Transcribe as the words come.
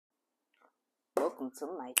welcome to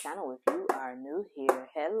my channel. If you are new here,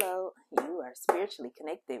 hello. You are spiritually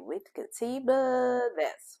connected with Katiba,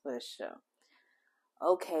 that's for sure.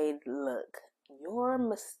 Okay, look, your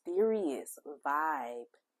mysterious vibe,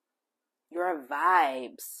 your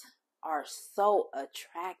vibes are so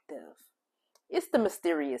attractive. It's the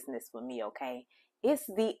mysteriousness for me, okay? It's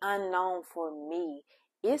the unknown for me.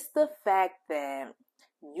 It's the fact that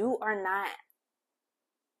you are not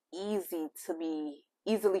easily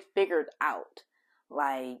figured out.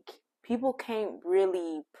 Like, people can't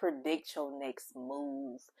really predict your next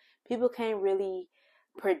move. People can't really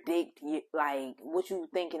predict like what you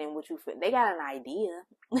thinking and what you feel. They got an idea.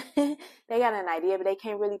 They got an idea, but they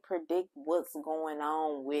can't really predict what's going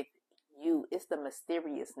on with you. It's the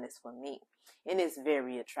mysteriousness for me, and it's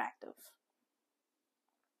very attractive.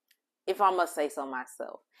 If I must say so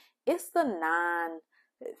myself, it's the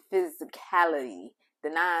non-physicality,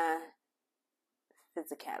 the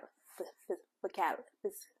non-physicality.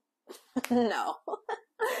 No,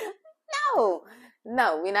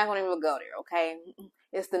 no, we're not gonna even go there. Okay,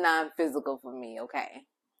 it's the non-physical for me. Okay,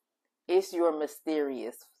 it's your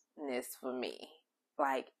mysteriousness for me.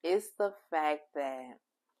 Like, it's the fact that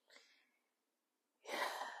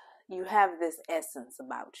you have this essence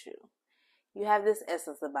about you. You have this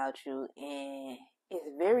essence about you, and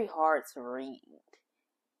it's very hard to read.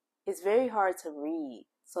 It's very hard to read,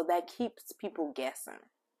 so that keeps people guessing.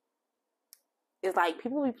 It's like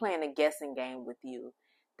people be playing a guessing game with you.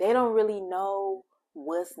 They don't really know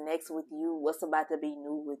what's next with you, what's about to be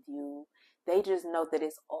new with you. They just know that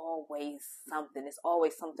it's always something. It's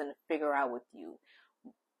always something to figure out with you.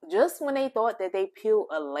 Just when they thought that they peeled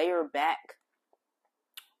a layer back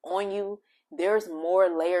on you, there's more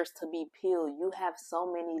layers to be peeled. You have so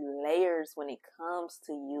many layers when it comes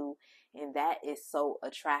to you, and that is so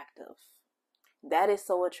attractive. That is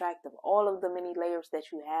so attractive. All of the many layers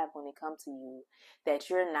that you have when it comes to you, that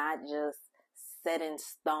you're not just set in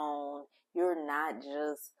stone. You're not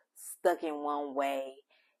just stuck in one way.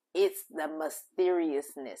 It's the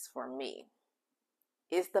mysteriousness for me.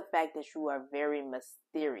 It's the fact that you are very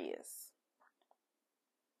mysterious.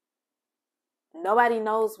 Nobody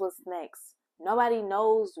knows what's next. Nobody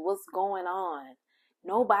knows what's going on.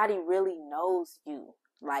 Nobody really knows you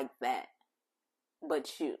like that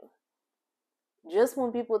but you. Just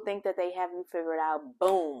when people think that they have you figured out,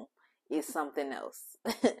 boom, it's something else.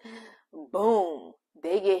 Boom,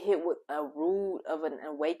 they get hit with a rude of an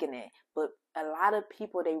awakening. But a lot of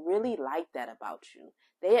people, they really like that about you.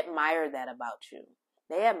 They admire that about you.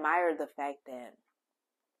 They admire the fact that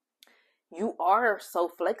you are so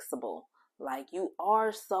flexible. Like, you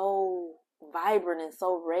are so vibrant and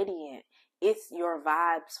so radiant. It's your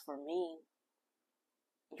vibes for me.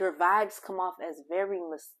 Your vibes come off as very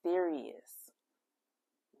mysterious.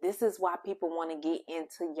 This is why people want to get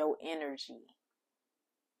into your energy.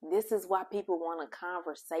 This is why people want to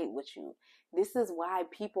conversate with you. This is why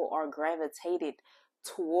people are gravitated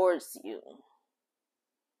towards you.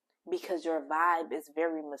 Because your vibe is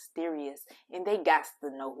very mysterious, and they got to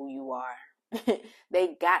know who you are.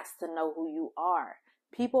 They got to know who you are.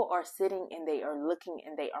 People are sitting and they are looking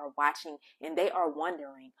and they are watching and they are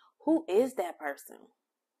wondering, who is that person?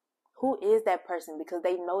 Who is that person? Because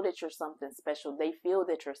they know that you're something special. They feel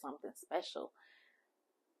that you're something special.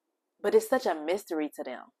 But it's such a mystery to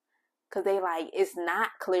them. Because they like, it's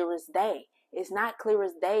not clear as day. It's not clear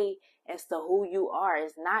as day as to who you are.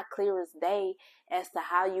 It's not clear as day as to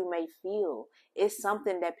how you may feel. It's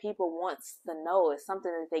something that people want to know. It's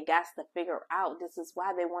something that they got to figure out. This is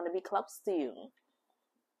why they want to be close to you.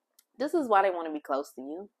 This is why they want to be close to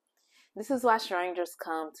you. This is why strangers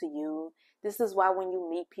come to you. This is why when you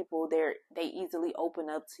meet people, they easily open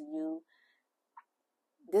up to you.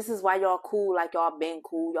 This is why y'all cool like y'all been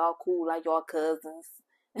cool. Y'all cool like y'all cousins.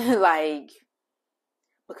 Like,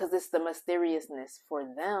 because it's the mysteriousness for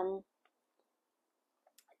them.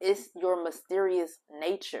 It's your mysterious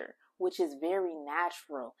nature, which is very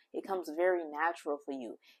natural. It comes very natural for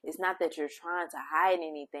you. It's not that you're trying to hide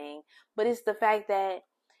anything, but it's the fact that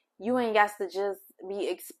you ain't got to just be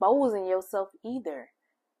exposing yourself either.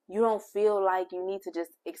 You don't feel like you need to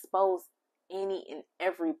just expose any and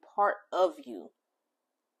every part of you.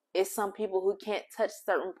 It's some people who can't touch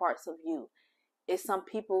certain parts of you. It's some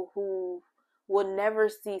people who will never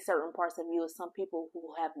see certain parts of you. It's some people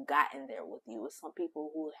who have gotten there with you. It's some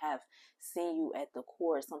people who have seen you at the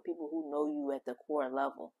core. It's some people who know you at the core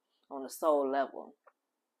level, on the soul level.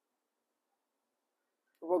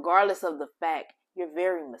 Regardless of the fact, you're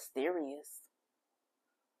very mysterious.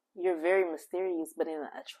 You're very mysterious, but in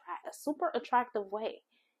a super attractive way.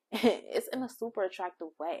 It's in a super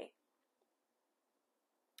attractive way.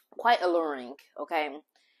 Quite alluring, okay?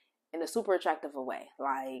 in a super attractive way.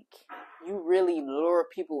 Like, you really lure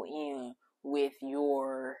people in with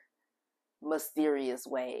your mysterious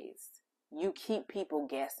ways. You keep people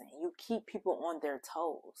guessing. You keep people on their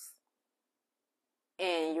toes.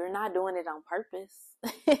 And you're not doing it on purpose.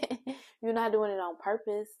 You're not doing it on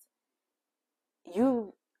purpose.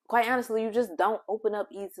 You, quite honestly, you just don't open up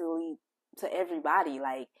easily to everybody.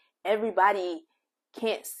 Like, everybody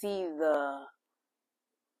can't see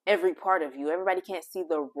every part of you. Everybody can't see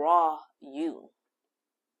the raw you.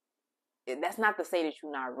 That's not to say that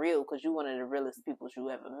you're not real, because you're one of the realest people you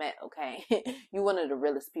ever met, okay? You one of the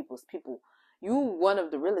realest people. You one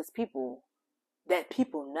of the realest people that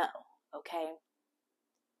people know, okay?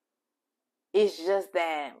 It's just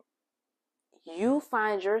that you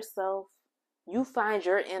find your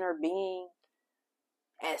inner being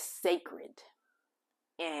as sacred.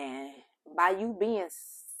 And by you being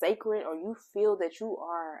sacred, or you feel that you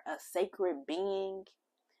are a sacred being,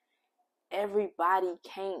 everybody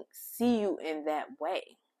can't see you in that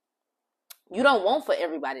way. You don't want for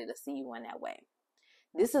everybody to see you in that way.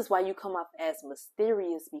 This is why you come off as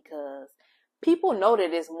mysterious, because people know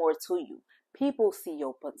that there's more to you. People see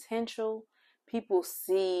your potential. People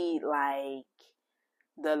see like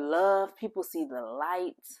the love. People see the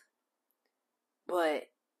light. But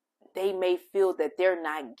they may feel that they're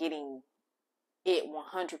not getting it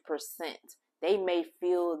 100%. They may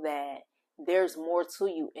feel that there's more to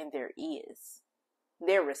you, and there is.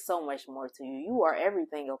 There is so much more to you. You are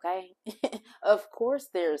everything, okay? Of course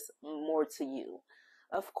there's more to you.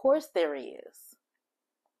 Of course there is.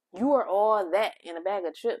 You are all that in a bag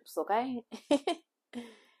of chips, okay?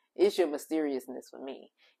 It's your mysteriousness for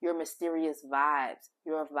me. Your mysterious vibes.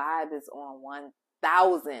 Your vibe is on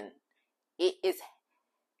 1,000. It is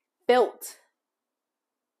felt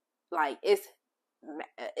like it's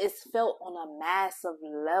felt on a massive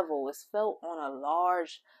level. It's felt on a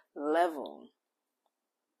large level.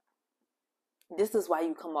 This is why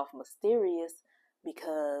you come off mysterious,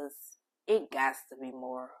 because it got to be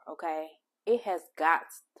more, okay? It has got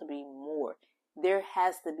to be more. There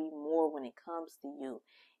has to be more when it comes to you.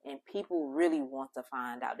 And people really want to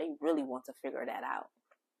find out. They really want to figure that out.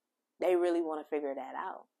 They really want to figure that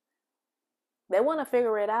out. They want to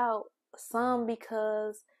figure it out, some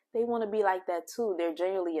because they want to be like that too. They're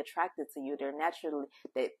genuinely attracted to you. They're naturally,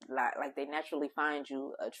 they naturally find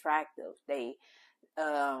you attractive. They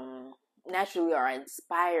naturally are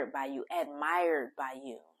inspired by you, admired by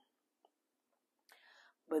you.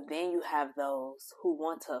 But then you have those who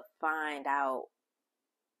want to find out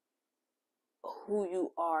who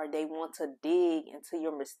you are. They want to dig into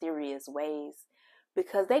your mysterious ways,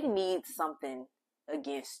 because they need something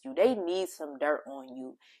against you. They need some dirt on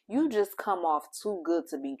you. You just come off too good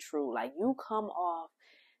to be true. Like, you come off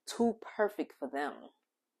too perfect for them.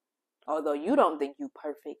 Although you don't think you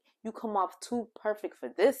perfect, you come off too perfect for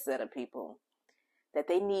this set of people, that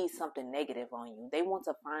they need something negative on you. They want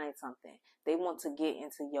to find something. They want to get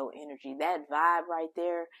into your energy. That vibe right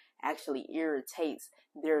there actually irritates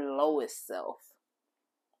their lowest self.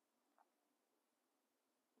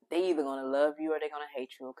 They either going to love you or they're going to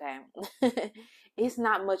hate you, okay? It's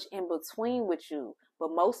not much in between with you,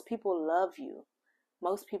 but most people love you.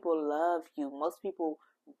 Most people love you. Most people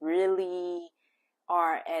really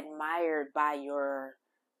are admired by your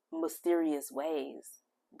mysterious ways.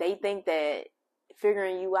 They think that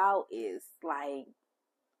figuring you out is like,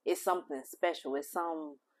 it's something special. It's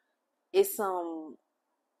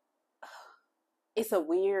a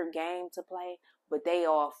weird game to play, but they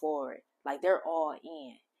all for it. Like, they're all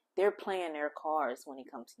in. They're playing their cards when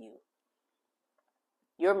it comes to you.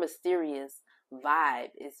 Your mysterious vibe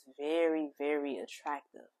is very, very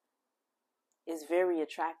attractive. It's very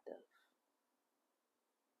attractive.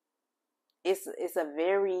 It's a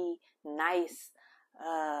very nice,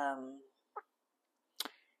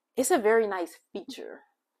 it's a very nice feature.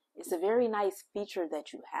 It's a very nice feature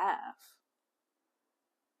that you have.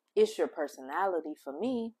 It's your personality for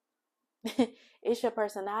me. It's your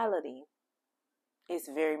personality. It's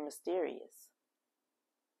very mysterious.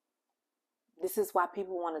 This is why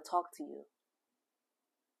people want to talk to you.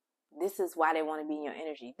 This is why they want to be in your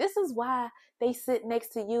energy. This is why they sit next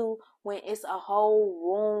to you when it's a whole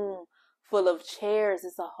room full of chairs.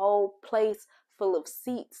 It's a whole place full of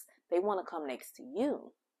seats. They want to come next to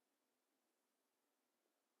you.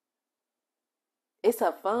 It's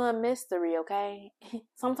a fun mystery, okay?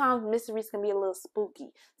 Sometimes mysteries can be a little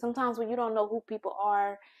spooky. Sometimes when you don't know who people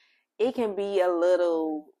are, it can be a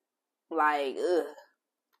little like, ugh.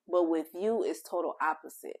 But with you, it's total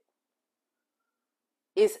opposite.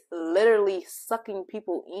 It's literally sucking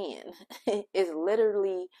people in. It's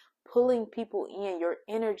literally pulling people in. Your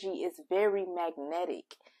energy is very magnetic.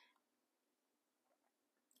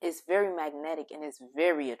 It's very magnetic and it's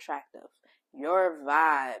very attractive. Your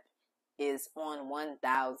vibe is on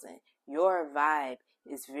 1000. Your vibe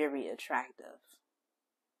is very attractive.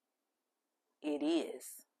 It is.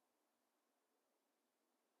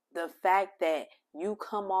 The fact that you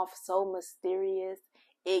come off so mysterious,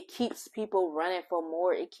 it keeps people running for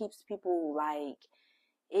more. It keeps people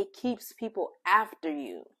after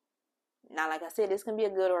you. Now, like I said, this can be a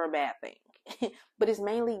good or a bad thing, but it's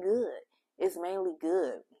mainly good. It's mainly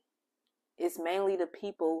good. It's mainly the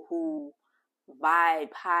people who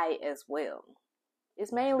vibe high as well.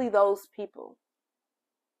 It's mainly those people.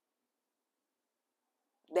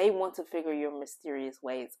 They want to figure your mysterious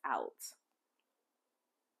ways out.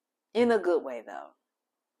 In a good way, though.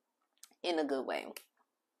 In a good way.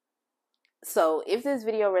 So if this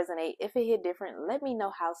video resonates, if it hit different, let me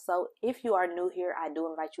know how so. If you are new here, I do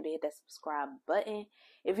invite you to hit that subscribe button.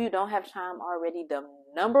 If you don't have Chime already, the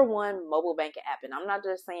 #1 mobile banking app, and I'm not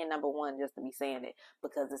just saying #1 just to be saying it,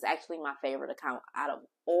 because it's actually my favorite account out of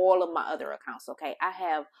all of my other accounts, okay? I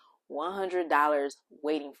have $100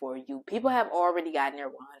 waiting for you. People have already gotten their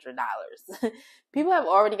 $100. People have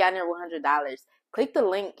already gotten their $100. Click the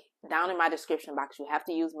link down in my description box. You have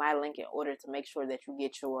to use my link in order to make sure that you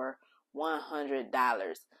get your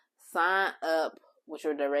 $100. Sign up with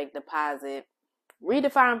your direct deposit. Read the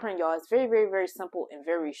fine print, y'all. It's very, very, very simple and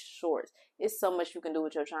very short. It's so much you can do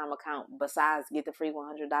with your Chime account besides get the free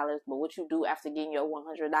 $100. But what you do after getting your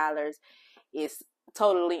 $100 is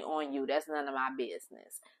totally on you. That's none of my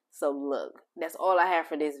business. So look, that's all I have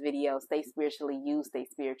for this video. Stay spiritually you, stay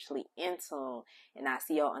spiritually in tune, and I'll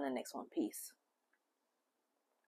see y'all on the next one. Peace.